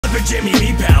Jimmy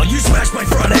me, pal. You smash my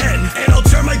front end, and I'll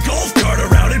turn my golf cart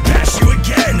around.